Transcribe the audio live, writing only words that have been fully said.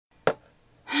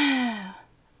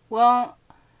Well,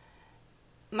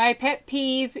 my pet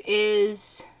peeve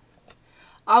is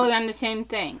all around the same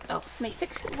thing. Oh, let me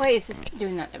fix it. Why is this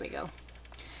doing that? There we go.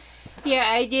 Yeah,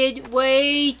 I did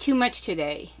way too much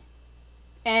today.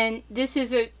 And this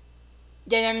is a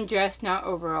denim dress, not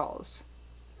overalls.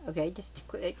 Okay, just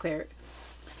to clear it.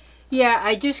 Yeah,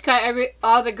 I just got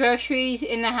all the groceries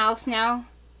in the house now.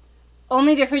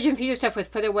 Only the fridge and freezer stuff was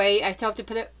put away. I still have to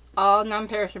put it all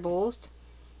non-perishables.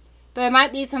 But I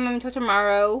might leave some of them until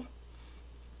tomorrow.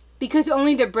 Because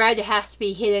only the bread has to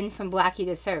be hidden from Blackie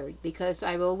the Third. Because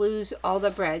I will lose all the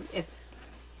bread if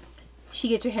she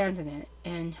gets her hands on it.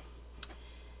 And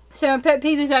so my pet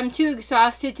peeve is I'm too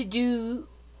exhausted to do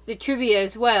the trivia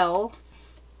as well.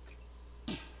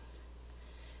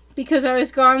 Because I was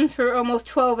gone for almost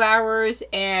 12 hours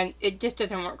and it just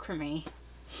doesn't work for me.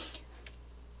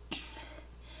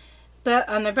 But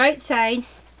on the bright side,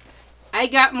 I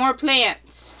got more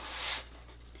plants.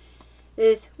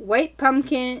 This white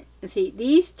pumpkin. Let's see,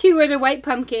 these two are the white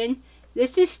pumpkin.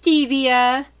 This is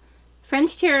stevia,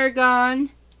 French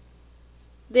tarragon.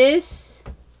 This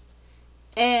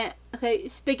and okay,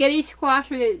 spaghetti squash.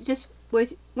 Just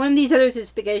with one of these others is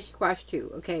spaghetti squash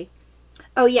too. Okay.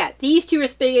 Oh yeah, these two are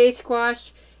spaghetti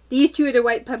squash. These two are the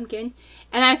white pumpkin,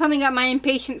 and I finally got my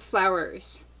impatiens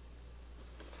flowers.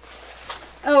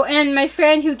 Oh, and my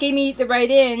friend who gave me the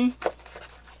write-in,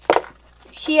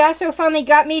 she also finally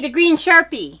got me the green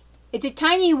Sharpie. It's a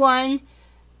tiny one,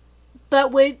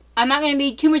 but I'm not going to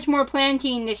be too much more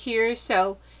planting this year,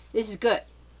 so this is good.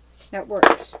 That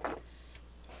works.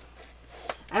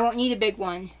 I won't need a big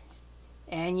one.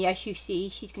 And yes, you see,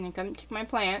 she's going to come take my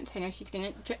plants. I know she's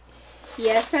going to...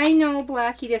 Yes, I know,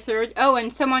 Blackie the Third. Oh,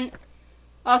 and someone,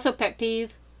 also pet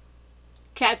peeve,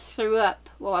 cats threw up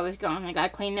while I was gone. I got to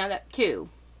clean that up too.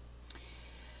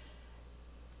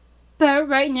 But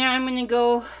right now I'm going to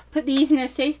go put these in a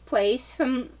safe place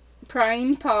from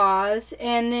prying paws.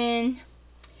 And then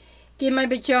get my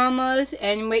pajamas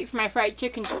and wait for my fried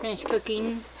chicken to finish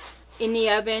cooking in the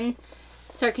oven.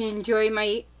 So I can enjoy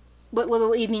what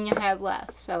little evening I have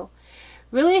left. So,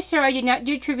 really sorry I did not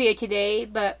do trivia today.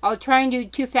 But I'll try and do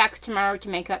 2 facts tomorrow to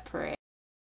make up for it.